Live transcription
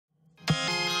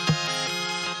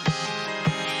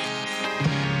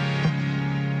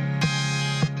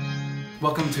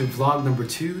welcome to vlog number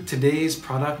 2. Today's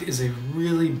product is a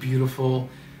really beautiful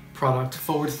product,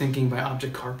 forward-thinking by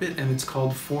Object Carpet, and it's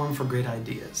called Form for Great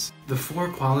Ideas. The 4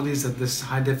 qualities that this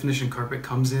high-definition carpet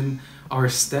comes in are a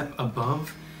step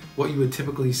above what you would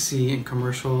typically see in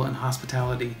commercial and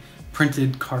hospitality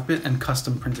printed carpet and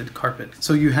custom printed carpet.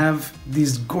 So you have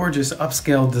these gorgeous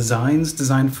upscale designs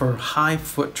designed for high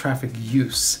foot traffic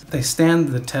use. They stand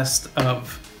the test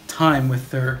of time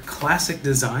with their classic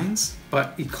designs,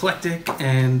 but eclectic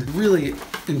and really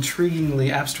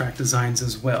intriguingly abstract designs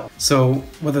as well. So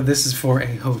whether this is for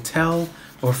a hotel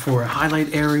or for a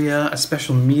highlight area, a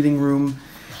special meeting room,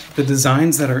 the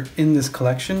designs that are in this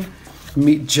collection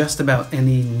meet just about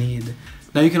any need.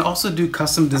 Now you can also do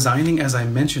custom designing, as I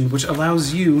mentioned, which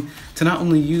allows you to not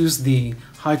only use the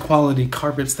high quality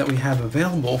carpets that we have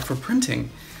available for printing,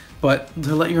 but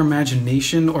to let your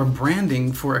imagination or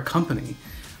branding for a company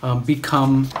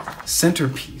become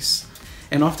centerpiece.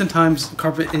 And oftentimes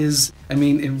carpet is,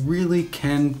 it really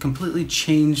can completely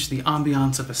change the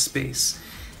ambiance of a space.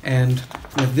 And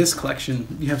with this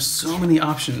collection, you have so many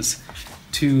options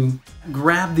to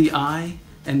grab the eye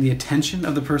and the attention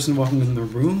of the person walking in the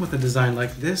room with a design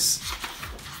like this,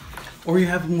 or you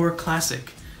have more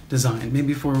classic design,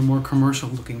 maybe for a more commercial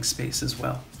looking space as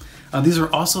well. These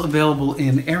are also available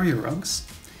in area rugs,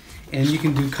 and you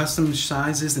can do custom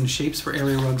sizes and shapes for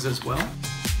area rugs as well.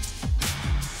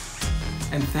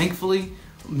 And thankfully,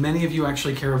 many of you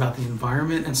actually care about the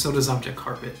environment, and so does Object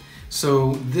Carpet.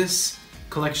 So this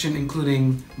collection,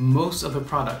 including most of the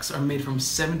products, are made from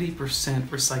 70%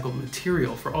 recycled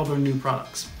material for all their new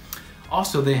products.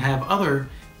 Also, they have other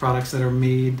products that are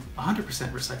made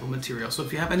 100% recycled material. So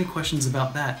if you have any questions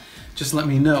about that, just let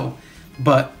me know.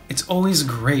 But it's always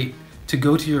great to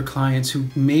go to your clients who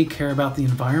may care about the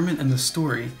environment and the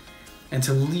story, and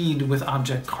to lead with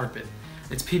Object Carpet.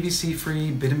 It's PVC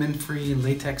free, bitumen free,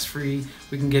 latex free.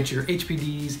 We can get your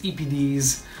HPDs,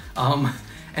 EPDs,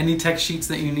 any tech sheets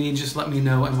that you need, just let me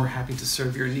know and we're happy to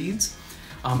serve your needs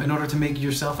in order to make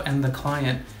yourself and the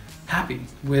client happy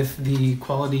with the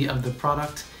quality of the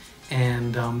product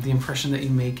and the impression that you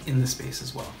make in the space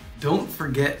as well. Don't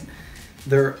forget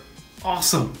their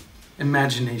awesome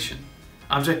imagination.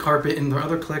 Object Carpet in their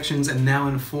other collections and now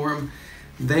in Form,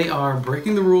 they are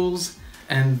breaking the rules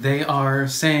and they are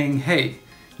saying, hey,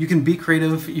 you can be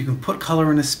creative, you can put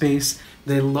color in a space.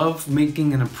 They love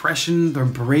making an impression, they're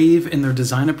brave in their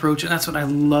design approach, and that's what I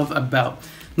love about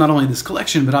not only this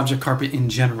collection, but Object Carpet in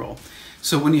general.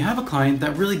 So when you have a client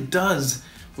that really does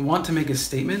want to make a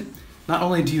statement, not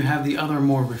only do you have the other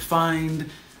more refined,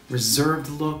 reserved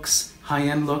looks,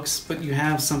 high-end looks, but you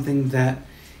have something that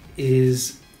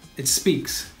it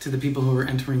speaks to the people who are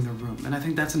entering the room. And I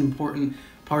think that's an important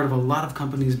part of a lot of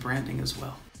companies' branding as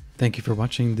well. Thank you for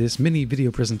watching this mini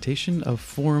video presentation of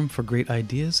Form for Great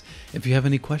Ideas. If you have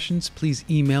any questions, please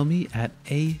email me at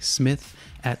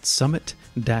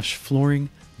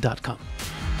asmith@summit-flooring.com.